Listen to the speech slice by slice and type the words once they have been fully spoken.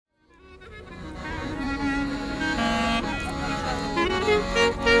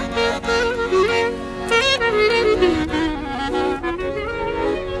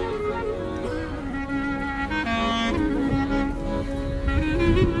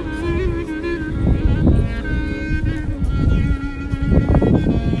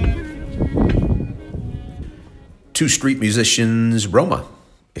Two street musicians, Roma,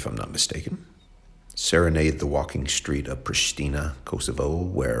 if I'm not mistaken, serenade the walking street of Pristina, Kosovo,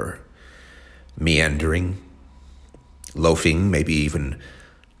 where meandering, loafing, maybe even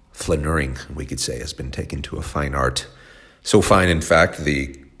flaneuring, we could say, has been taken to a fine art. So fine, in fact,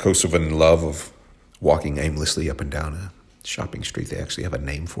 the Kosovan love of walking aimlessly up and down a shopping street, they actually have a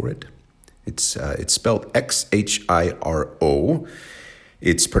name for it. It's spelled Xhiro.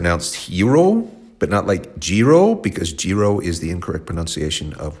 It's pronounced hero, but not like Giro, because Giro is the incorrect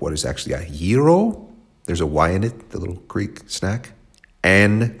pronunciation of what is actually a gyro. There's a Y in it, the little Greek snack,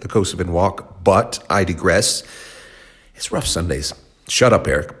 and the Kosovan walk. But I digress. It's rough Sundays. Shut up,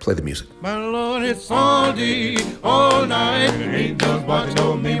 Eric. Play the music. My Lord, it's all day, all night. Angels watching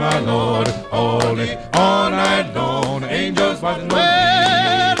over me, my Lord. All day, all night long. Angels watching over me.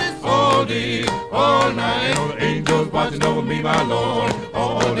 Well, it's all day, all night. Angels watching over me, my Lord.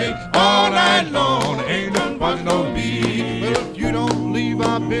 All day, all night long. Angels watching over me. Well, if you don't believe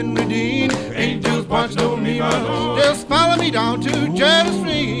I've been redeemed, angels watching over me, my Lord. Just follow me down to Jordan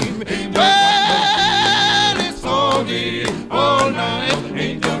Stream. Well, it's all day, all night.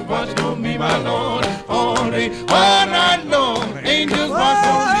 Angels watching over me, my Lord. All day, all night long. Angels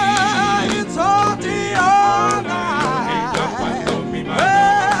watching over me. It's all day, all night. Angels watching over me, my Lord.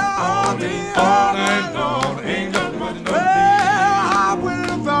 All day, all night long. Angels watching over me. I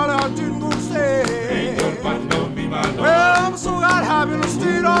went and found out, didn't go to stay. Angels watching over me, my Lord. Well, I'm so glad having a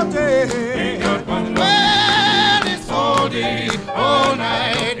street all day. Angels watching over me. Well, it's all day, all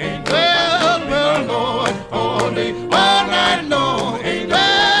night. Well, well, Lord. All day, all night long.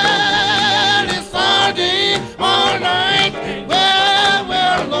 Well, it's all day, all night. Well,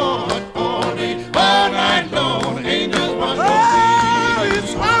 well, Lord. All day, all night long. Angels watch over me.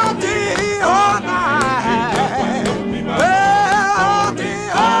 It's all day, all night. Well, all day,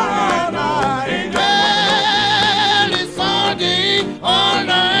 all night. Well, it's all day, all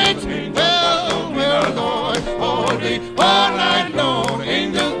night. Well, well, Lord. All day, all night long.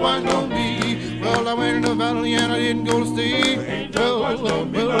 Angels watch over me. Well, I went in the valley and I didn't go to sleep. Well,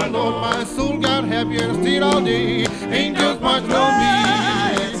 Lord, my soul got happy and I stayed all day. Angels watching over me.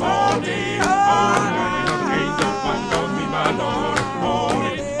 It's all day, all night. Angels watching over me, my Lord. All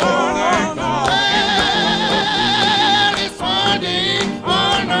day, all night long. Well, it's all day,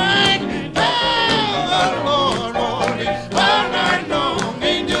 all night. Well, Lord, all day, all night long.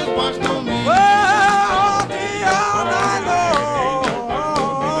 Angels watching over me. All day, all night long.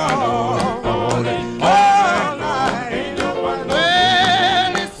 All day, all night. Angels watching over me.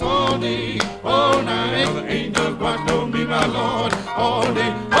 Well, it's all day, all night. Angels watching over me, my Lord. All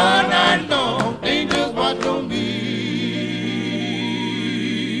day, all night long. Angels watching over me.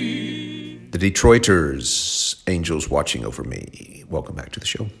 The Detroiters, Angels Watching Over Me. Welcome back to the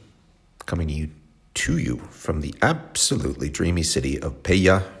show. Coming to you from the absolutely dreamy city of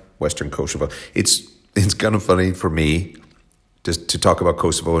Peja, Western Kosovo. It's kind of funny for me just to talk about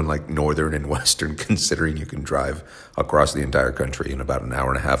Kosovo in like northern and western, considering you can drive across the entire country in about an hour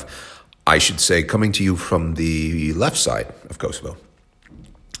and a half. I should say, coming to you from the left side of Kosovo.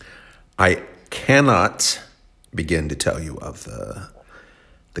 I cannot begin to tell you of the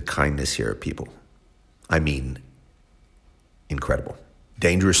kindness here of people. I mean, incredible.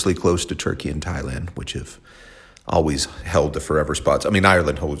 Dangerously close to Turkey and Thailand, which have always held the forever spots. I mean,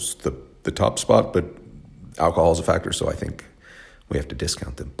 Ireland holds the top spot, but alcohol is a factor, so I think we have to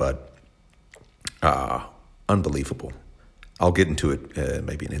discount them. But unbelievable. I'll get into it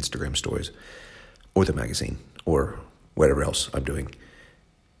maybe in Instagram stories or the magazine or whatever else I'm doing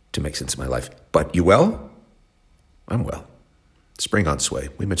to make sense of my life. But you well? I'm well. Spring on sway.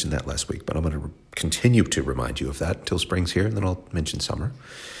 We mentioned that last week, but I'm going to continue to remind you of that until spring's here, and then I'll mention summer.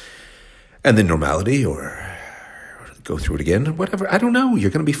 And then normality, or go through it again, whatever. I don't know.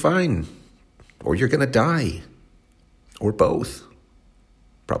 You're going to be fine. Or you're going to die. Or both.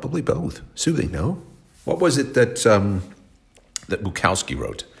 Probably both. Soothing, no? What was it that Bukowski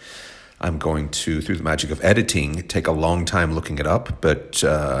wrote? I'm going to, through the magic of editing, take a long time looking it up, but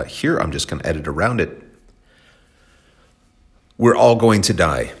here I'm just going to edit around it. We're all going to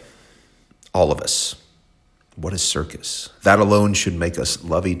die. All of us. What a circus. That alone should make us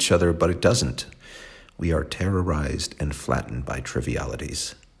love each other, but it doesn't. We are terrorized and flattened by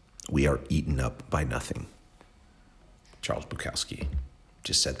trivialities. We are eaten up by nothing. Charles Bukowski.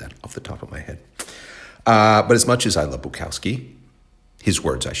 Just said that off the top of my head. But as much as I love Bukowski, his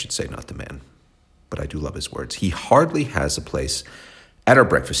words, I should say, not the man, but I do love his words. He hardly has a place at our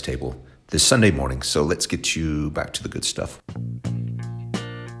breakfast table this Sunday morning, so let's get you back to the good stuff.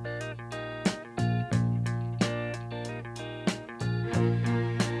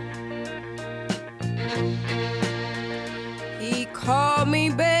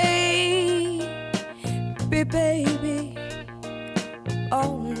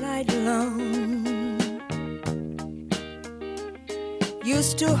 all night long.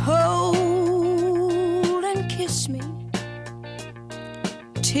 Used to hold and kiss me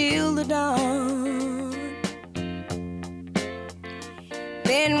till the dawn.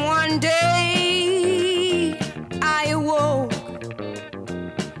 Then one day I awoke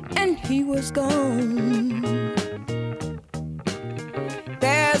and he was gone.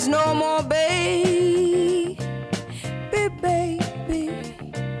 There's no more baby, baby,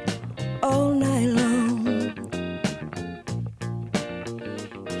 all night long.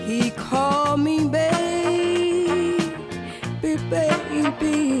 He called me baby,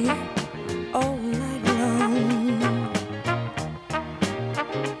 baby, all night long.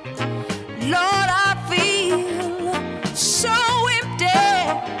 Lord, I feel so empty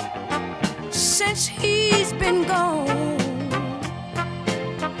since he's been gone.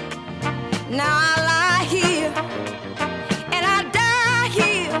 Now I lie here and I die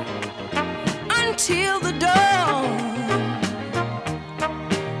here until the dawn.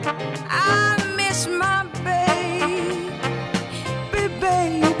 I miss my baby,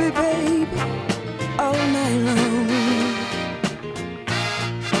 baby, all night long.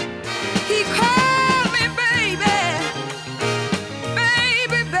 He called me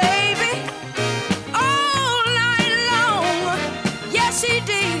baby, baby, all night long. Yes, he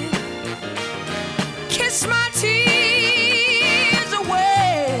did. Kiss my tears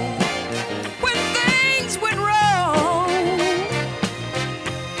away when things went wrong.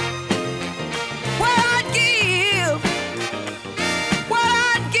 What I'd give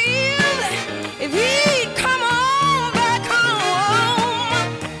if he'd come on back home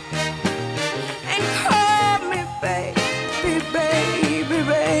and call me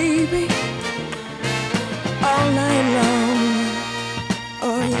baby, all night long.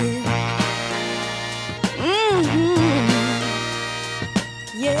 Oh yeah.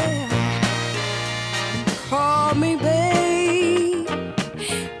 Yeah, call me baby,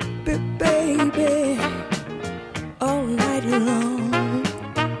 all night long.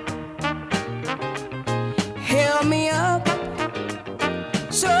 Held me up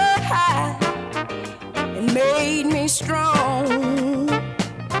so high and made me strong.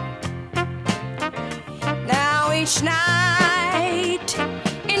 Now each night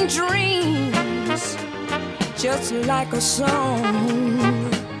in dreams, just like a song,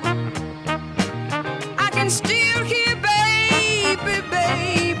 I can still hear baby,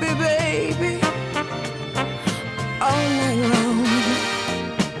 all night long.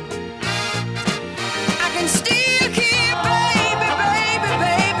 I can still hear baby,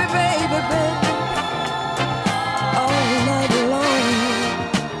 all night long.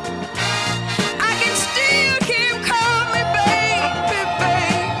 I can still hear him call me baby,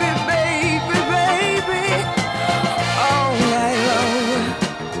 all night long.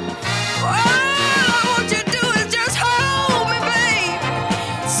 All I want you to do is just hold me, baby,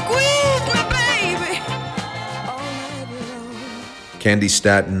 squeeze me, baby, all night long. Candi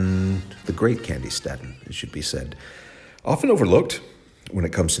Staton, the great Candi Staton, it should be said. Often overlooked when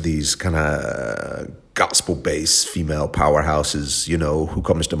it comes to these kind of gospel-based female powerhouses. You know, who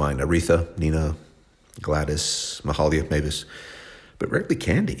comes to mind? Aretha, Nina, Gladys, Mahalia, Mavis. But rarely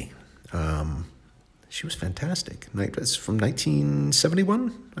Candi. She was fantastic. It's from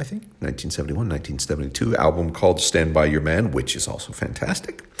 1971, I think. 1971, 1972. Album called Stand By Your Man, which is also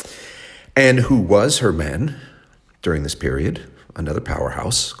fantastic. And who was her man during this period? Another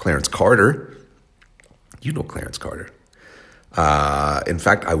powerhouse, Clarence Carter. You know Clarence Carter. In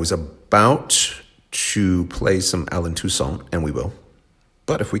fact, I was about to play some Alan Toussaint, and we will.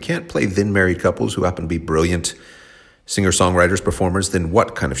 But if we can't play then married couples who happen to be brilliant singer-songwriters, performers, then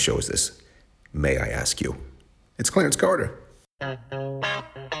what kind of show is this? May I ask you? It's Clarence Carter.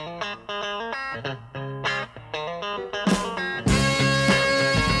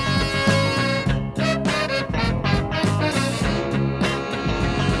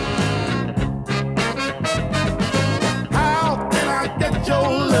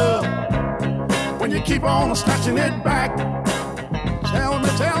 Keep on snatching it back. Tell me,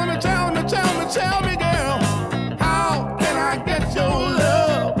 girl, how can I get your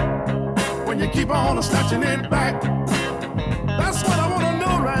love when you keep on snatching it back? That's what I want to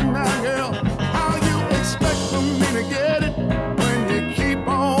know right now, girl. How you expect for me to get it when you keep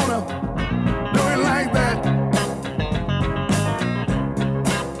on doing like that?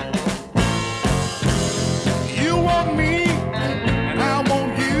 You want me and I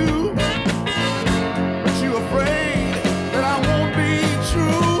want you, but you afraid that I won't be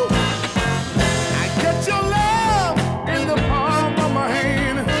true. I get your love in the palm of my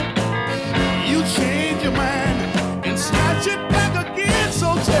hand. You change your mind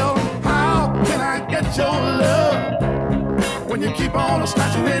keep on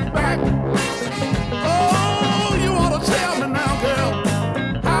snatching it back. Oh, you ought to tell me now, girl,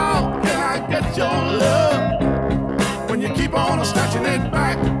 how can I get your love when you keep on snatching it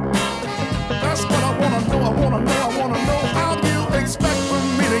back? That's what I wanna know, I wanna know, I wanna know. How do you expect for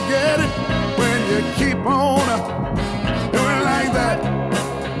me to get it when you keep on doing like that?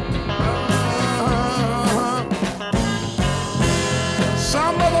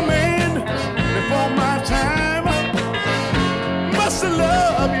 Some other man before my time must have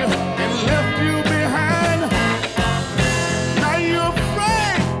loved you and left you behind. Now you're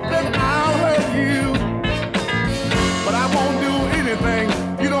afraid that I'll hurt you, but I won't do anything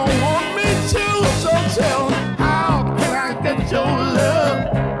you don't want me to. So tell me, how can I get your love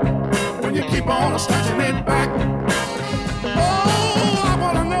when you keep on snatching it back? Oh, I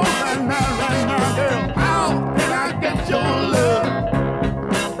wanna know right now, girl, how can I get your love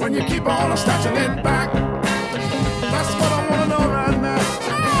when you keep on snatching it back? That's what I wanna know right now.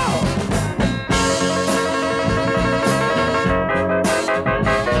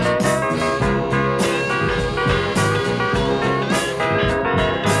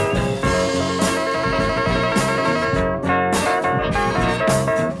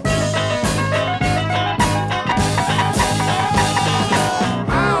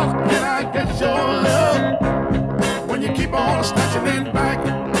 How can I get your love when you keep on snatching it back?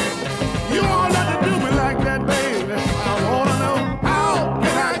 You won't have to do me like that, baby. I wanna know, how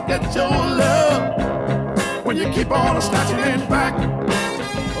can I get your love when you keep on snatching it back?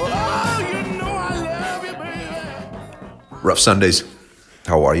 Oh, you know I love you, baby. Rough Sundays.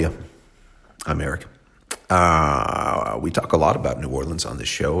 How are you? I'm Eric. We talk a lot about New Orleans on this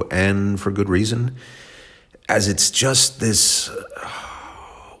show, and for good reason, as it's just this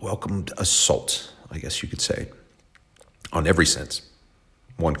welcomed assault, I guess you could say, on every sense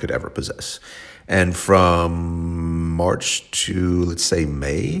one could ever possess. And from March to, let's say,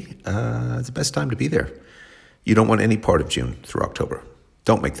 May, it's the best time to be there. You don't want any part of June through October.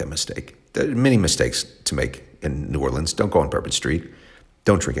 Don't make that mistake. There are many mistakes to make in New Orleans. Don't go on Bourbon Street.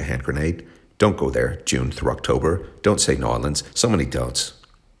 Don't drink a hand grenade. Don't go there June through October. Don't say New Orleans. So many don'ts.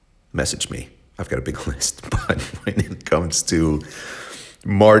 Message me. I've got a big list. But when it comes to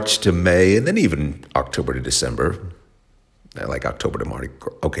March to May, and then even October to December, like October to March.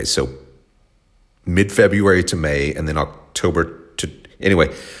 Okay, so mid-February to May, and then October to...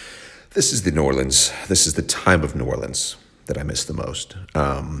 Anyway, this is the New Orleans. This is the time of New Orleans that I miss the most.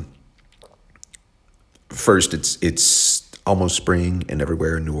 First, it's almost spring, and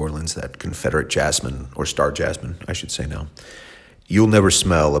everywhere in New Orleans, that Confederate jasmine, or star jasmine, I should say now. You'll never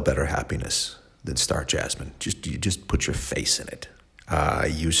smell a better happiness than star jasmine. You just put your face in it. I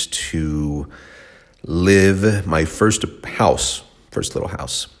used to live, my first little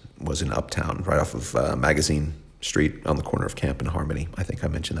house was in Uptown, right off of Magazine Street on the corner of Camp and Harmony. I think I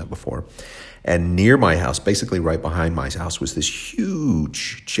mentioned that before. And near my house, basically right behind my house, was this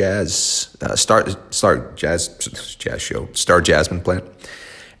huge star jasmine plant.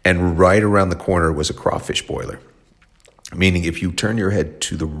 And right around the corner was a crawfish boiler. Meaning if you turn your head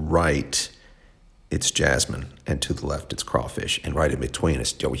to the right, it's jasmine, and to the left, it's crawfish. And right in between,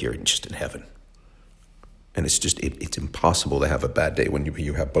 it's you're just in heaven. And it's just, it's impossible to have a bad day when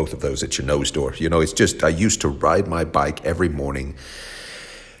you have both of those at your nose door. You know, it's just, I used to ride my bike every morning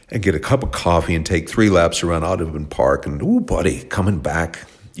and get a cup of coffee and take 3 laps around Audubon Park. And, ooh, buddy, coming back,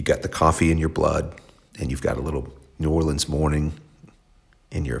 you got the coffee in your blood, and you've got a little New Orleans morning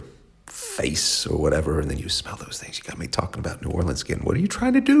in your face or whatever, and then you smell those things. You got me talking about New Orleans again. What are you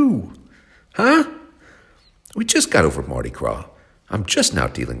trying to do? Huh? We just got over Mardi Gras. I'm just now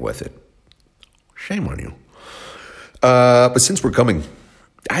dealing with it. Shame on you. But since we're coming,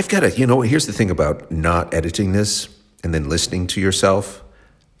 I've got to, here's the thing about not editing this and then listening to yourself.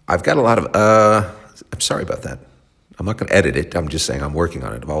 I've got a lot of, I'm sorry about that. I'm not going to edit it. I'm just saying I'm working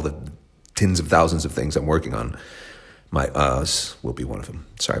on it. Of all the tens of thousands of things I'm working on, my will be one of them.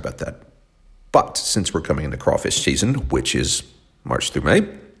 Sorry about that. But since we're coming into crawfish season, which is March through May,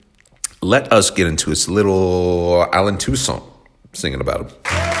 let us get into this little Alan Toussaint singing about him.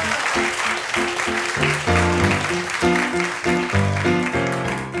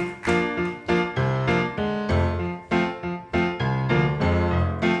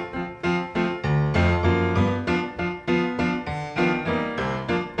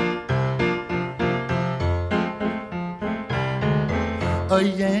 A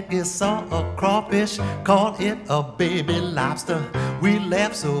Yankee saw a crawfish, called it a baby lobster. We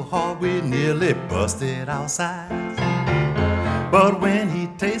laughed so hard we nearly busted our sides. But when he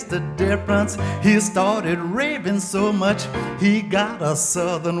tasted the difference, he started raving so much, he got a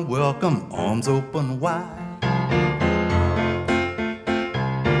southern welcome, arms open wide.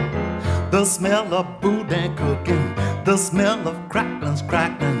 The smell of boudin cooking, the smell of cracklings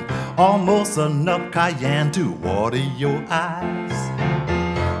crackling, almost enough cayenne to water your eyes.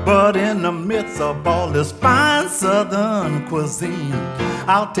 But in the midst of all this fine southern cuisine,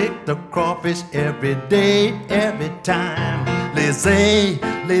 I'll take the crawfish every day, every time. Laissez,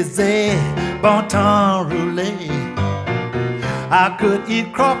 laissez, bon temps roulé. I could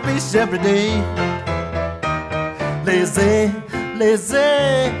eat crawfish every day. Laissez,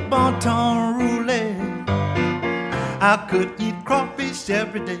 laissez, bon temps roulé. I could eat crawfish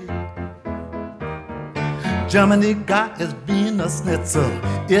every day. Germany got his Wiener Schnitzel,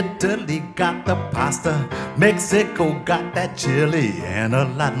 Italy got the pasta, Mexico got that chili and a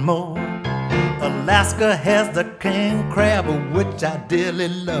lot more. Alaska has the king crab, which I dearly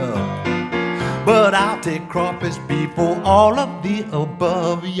love. But I'll take crawfish before all of the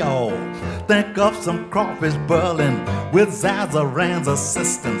above, y'all. Think of some crawfish boiling with Zazaran's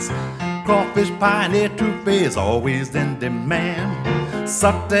assistance. Crawfish pie and etouffees always in demand.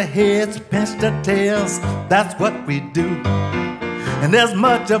 Suck the heads, pinch the tails, that's what we do. And there's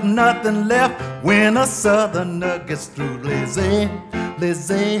much of nothing left when a southerner gets through. Laissez,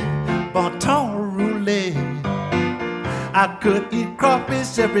 laissez, bon temps roulé. I could eat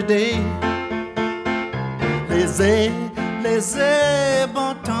crawfish every day. Laissez, laissez,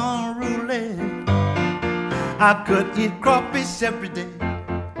 bon temps roulé. I could eat crawfish every day.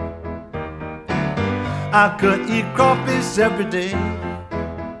 I could eat crawfish every day.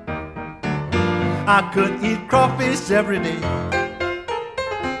 I could eat crawfish every day.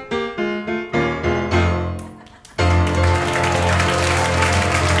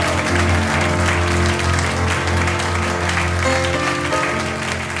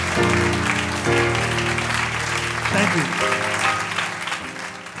 Thank you.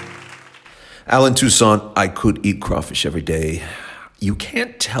 Alan Toussaint, I could eat crawfish every day. You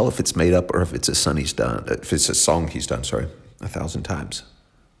can't tell if it's made up or if it's a song he's done, 1,000 times.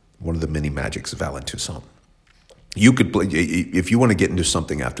 One of the many magics of Alan Toussaint. You could play, if you want to get into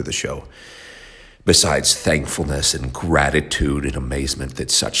something after the show, besides thankfulness and gratitude and amazement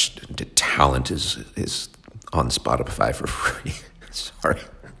that such talent is on Spotify for free. Sorry.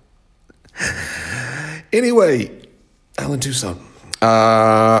 Anyway, Alan Toussaint.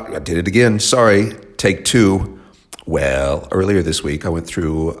 I did it again. Sorry. Take two. Well, earlier this week, I went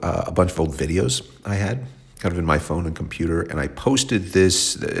through a bunch of old videos I had, kind of in my phone and computer, and I posted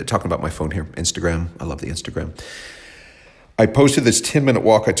this, talking about my phone here, Instagram. I love the Instagram. I posted this 10-minute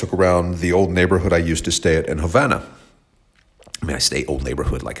walk I took around the old neighborhood I used to stay at in Havana. I mean, I say old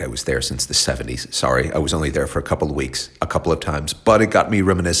neighborhood like I was there since the 70s. Sorry, I was only there for a couple of weeks, a couple of times, but it got me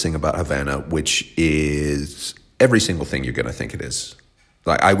reminiscing about Havana, which is every single thing you're going to think it is.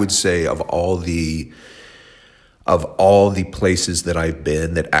 Like, I would say of all the places that I've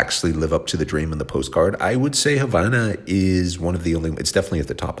been that actually live up to the dream and the postcard, I would say Havana is one of the only, it's definitely at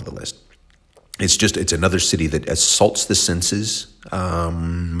the top of the list. It's another city that assaults the senses,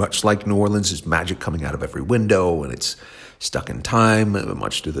 much like New Orleans. There's magic coming out of every window, and it's stuck in time,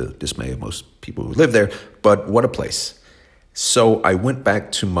 much to the dismay of most people who live there. But what a place. So I went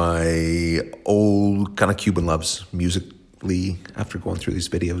back to my old kind of Cuban loves musically after going through these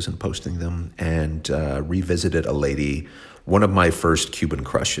videos and posting them, and revisited a lady, one of my first Cuban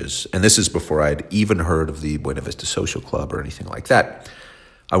crushes. And this is before I'd even heard of the Buena Vista Social Club or anything like that.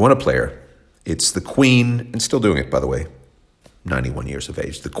 I want to play her. It's the queen, and still doing it, by the way, 91 years of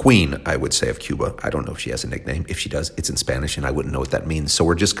age. The queen, I would say, of Cuba. I don't know if she has a nickname. If she does, it's in Spanish, and I wouldn't know what that means. So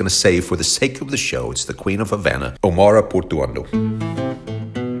we're just going to say, for the sake of the show, it's the queen of Havana, Omara Portuondo.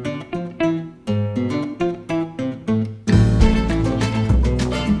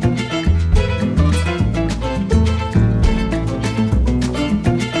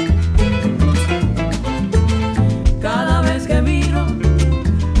 Cada vez que miro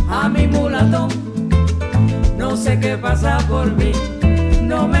a mi mulatón, no sé qué pasa por mí,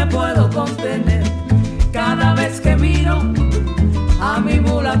 no me puedo contener. Cada vez que miro a mi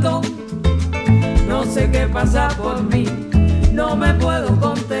mulatón, no sé qué pasa por mí, no me puedo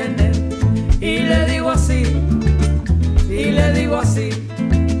contener. Y le digo así,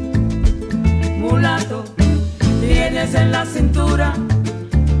 mulato, tienes en la cintura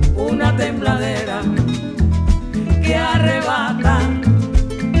una tembladera que arrebata.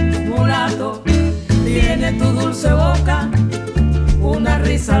 Mulato, tiene tu dulce boca una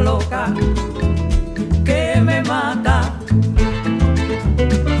risa loca que me mata.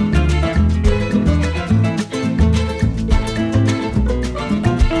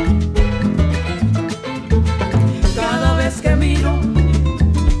 Cada vez que miro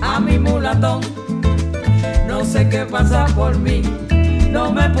a mi mulatón, no sé qué pasa por mí,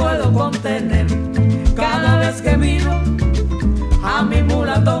 no me puedo contener. Cada vez que miro a mi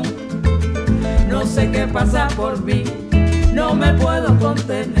mulatón, no sé qué pasa por mí, no me puedo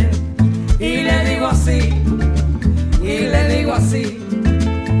contener. Y le digo así,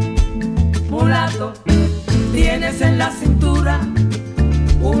 mulato, tienes en la cintura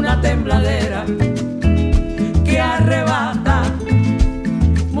una tembladera que arrebata.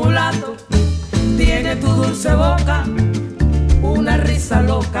 Mulato, tiene tu dulce boca una risa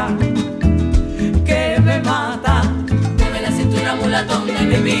loca que me mata. Mueve la cintura, mulatón de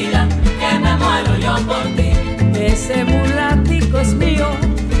mi vida, que me muero yo por ti. Ese mulatico es mío,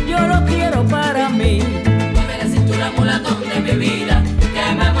 yo lo quiero para mí. Mueve la cintura, mulatón de mi vida,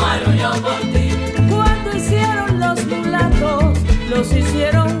 que me muero yo por ti. Cuando hicieron los mulatos, los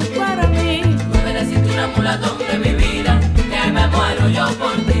hicieron para mí. Mueve la cintura, mulatón de mi vida, que me muero yo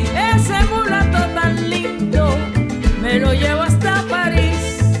por ti. Ese mulato tan lindo, me lo llevo hasta París.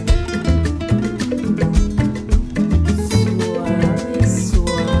 Suave,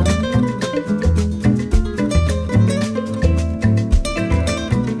 suave.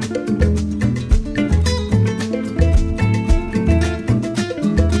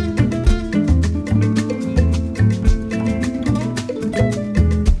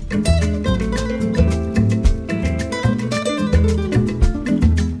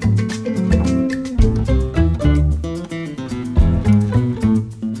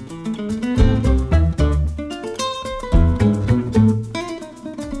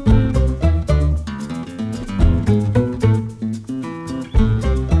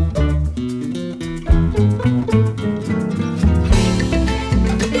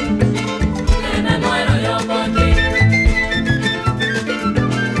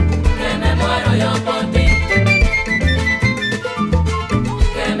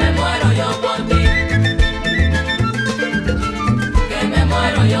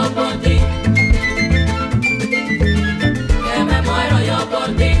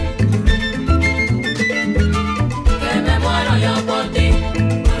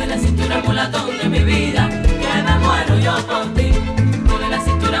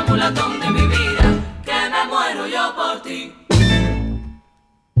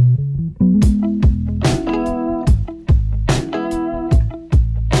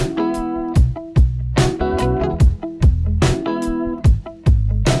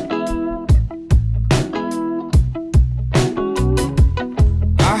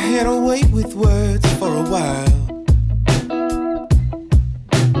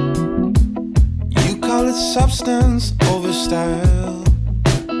 Substance over style.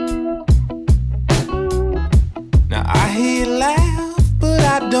 Now I hear you laugh, but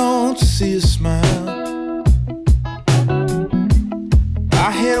I don't see a smile.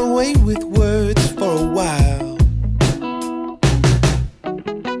 I had away with words for a while.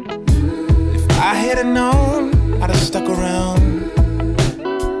 If I had known, I'd have stuck around.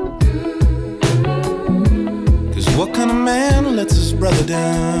 'Cause what kind of man lets his brother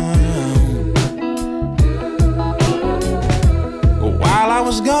down? While I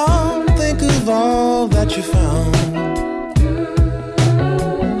was gone, think of all that you found.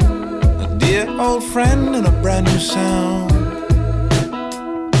 A dear old friend and a brand new sound.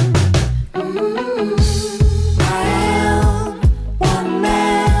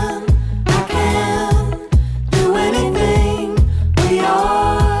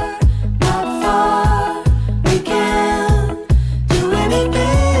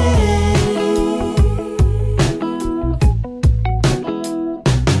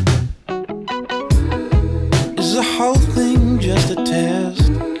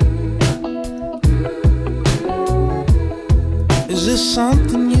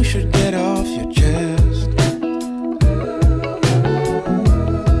 Something you should get off your chest.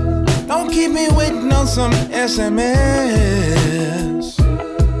 Don't keep me waiting on some SMS.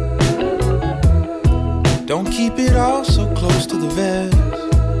 Don't keep it all so close to the vest.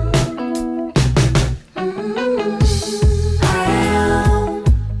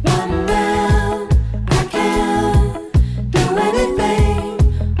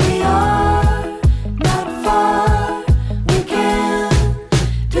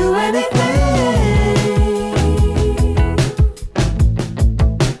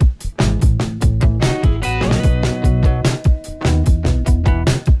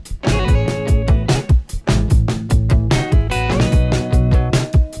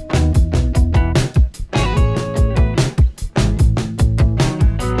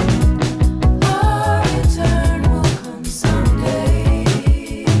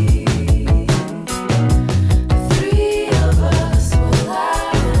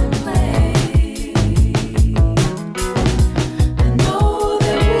 Play.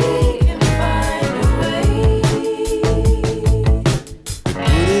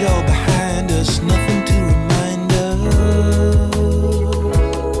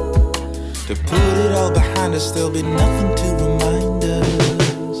 To put it all behind us, there'll be nothing to remind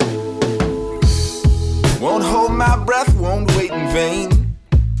us. Won't hold my breath, won't wait in vain.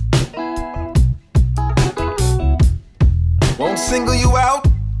 Won't single you out,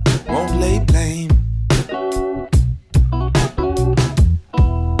 won't lay blame.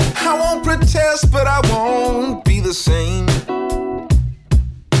 I won't protest, but I won't be the same.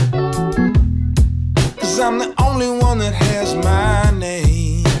 'Cause I'm the only one that has my name.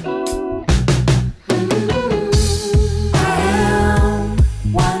 I am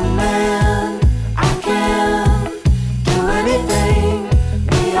one man. I can do anything.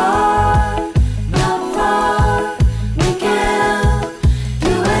 We are not far. We can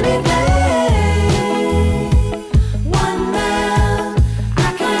do anything. One man. I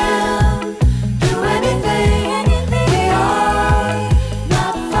can do anything. We are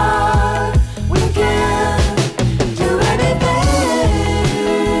not far. We can do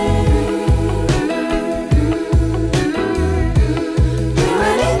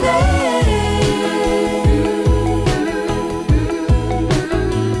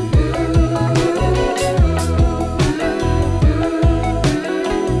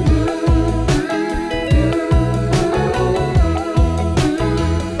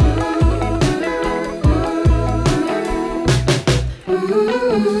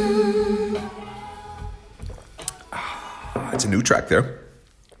It's a new track there.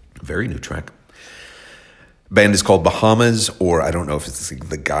 Very new track. Band is called Bahamas, or I don't know if it's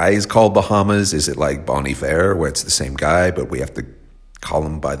the guy is called Bahamas. Is it like Bon Iver, where it's the same guy, but we have to call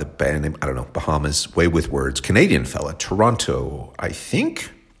him by the band name? I don't know. Bahamas, Way with Words. Canadian fella, Toronto, I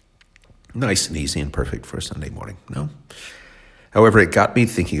think. Nice and easy and perfect for a Sunday morning, no? However, it got me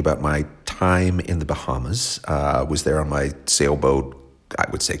thinking about my time in the Bahamas. Was there on my sailboat, I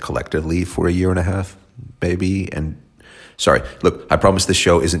would say collectively, for a year and a half, maybe. And sorry, look, I promise this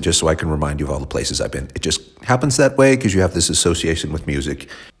show isn't just so I can remind you of all the places I've been. It just happens that way because you have this association with music.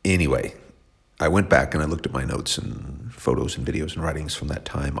 Anyway, I went back and I looked at my notes and photos and videos and writings from that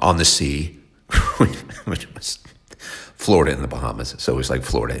time on the sea, which was Florida and the Bahamas. So it was like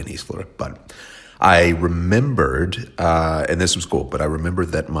Florida and East Florida. But I remembered, and this was cool, but I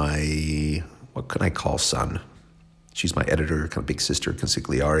remembered that my, what can I call son? She's my editor, kind of big sister,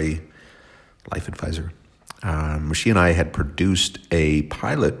 Consigliari, life advisor. She and I had produced a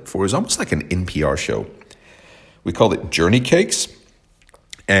pilot for, it was almost like an NPR show. We called it Journey Cakes.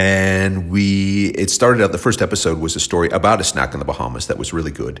 And it started out, the first episode was a story about a snack in the Bahamas that was really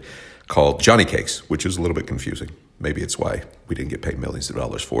good called Johnny Cakes, which is a little bit confusing. Maybe it's why we didn't get paid millions of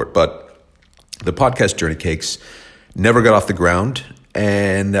dollars for it. But the podcast Journey Cakes never got off the ground.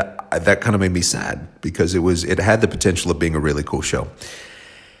 And that kind of made me sad because it had the potential of being a really cool show.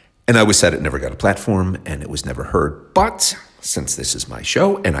 And I was sad it never got a platform and it was never heard. But since this is my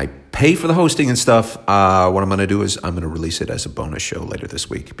show and I pay for the hosting and stuff, what I'm going to do is I'm going to release it as a bonus show later this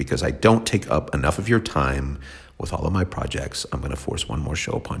week because I don't take up enough of your time with all of my projects. I'm going to force one more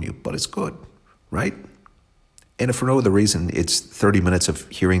show upon you, but it's good, right? And if for no other reason, it's 30 minutes of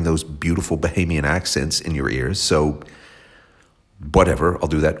hearing those beautiful Bahamian accents in your ears. So whatever, I'll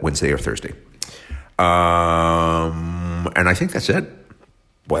do that Wednesday or Thursday. And I think that's it.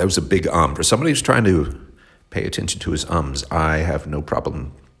 Boy, that was a big for somebody who's trying to pay attention to his I have no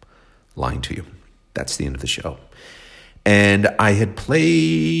problem lying to you. That's the end of the show. And I had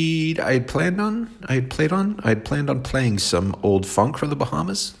planned on playing some old funk from the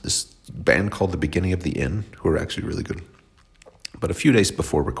Bahamas. This band called The Beginning of the Inn, who are actually really good. But a few days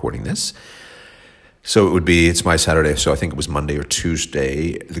before recording this, so it's my Saturday, so I think it was Monday or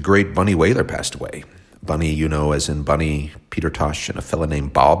Tuesday, the great Bunny Wailer passed away. Bunny, you know, as in Bunny, Peter Tosh, and a fella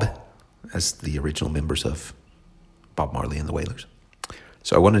named Bob, as the original members of Bob Marley and the Wailers.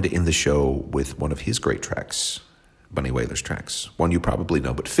 So I wanted to end the show with one of his great tracks, Bunny Wailer's tracks. One you probably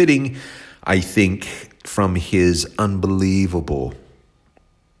know, but fitting, I think, from his unbelievable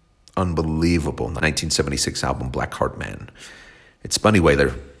 1976 album, Black Heart Man. It's Bunny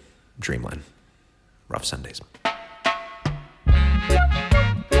Wailer, Dreamland. Rough Sundays.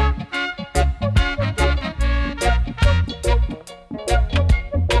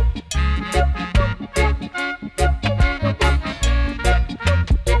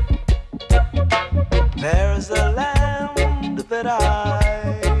 There's a land that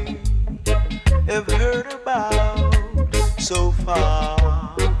I have heard about so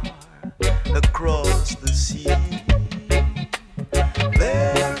far across the sea.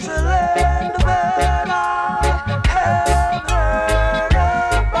 There's a land that I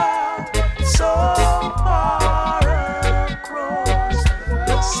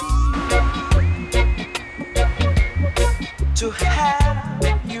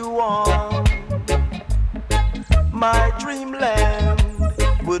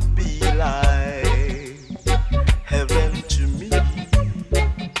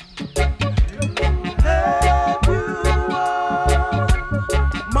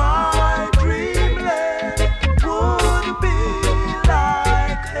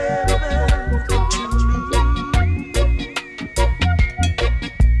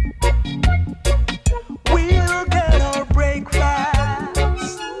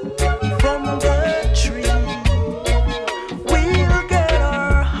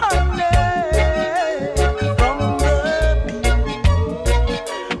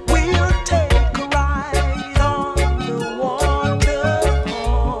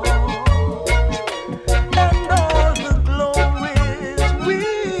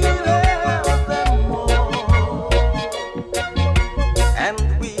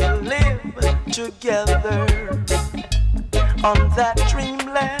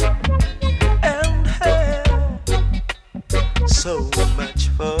dreamland and have so much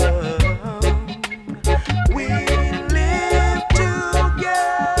fun. We live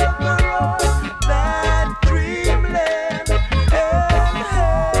together on that dreamland and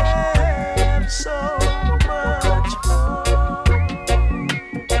have so much fun.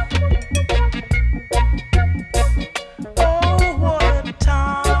 Oh, what a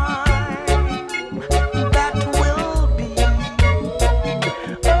time that will be.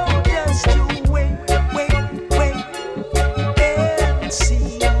 Oh, just to wait and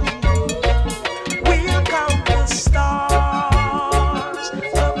see. We'll count the stars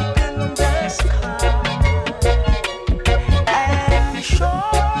up in the sky, and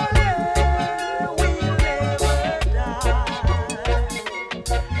surely we'll never die,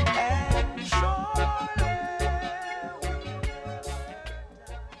 and surely we'll never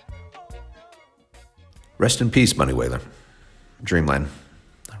die. Rest in peace, Bunny Wailer. Dreamland.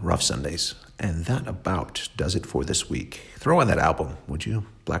 Rough Sundays. And that about does it for this week. Throw on that album, would you,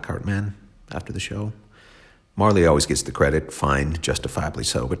 Blackheart Man, after the show? Marley always gets the credit, fine, justifiably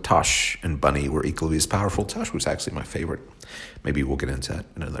so, but Tosh and Bunny were equally as powerful. Tosh was actually my favorite. Maybe we'll get into that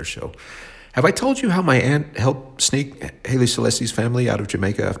in another show. Have I told you how my aunt helped sneak Haile Selassie's family out of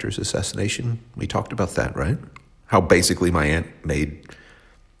Jamaica after his assassination? We talked about that, right? How basically my aunt made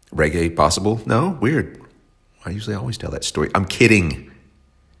reggae possible? No? Weird. I usually always tell that story. I'm kidding.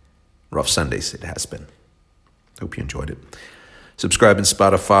 Rough Sundays it has been. Hope you enjoyed it. Subscribe on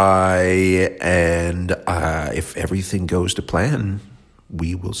Spotify, and if everything goes to plan,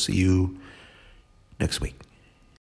 we will see you next week.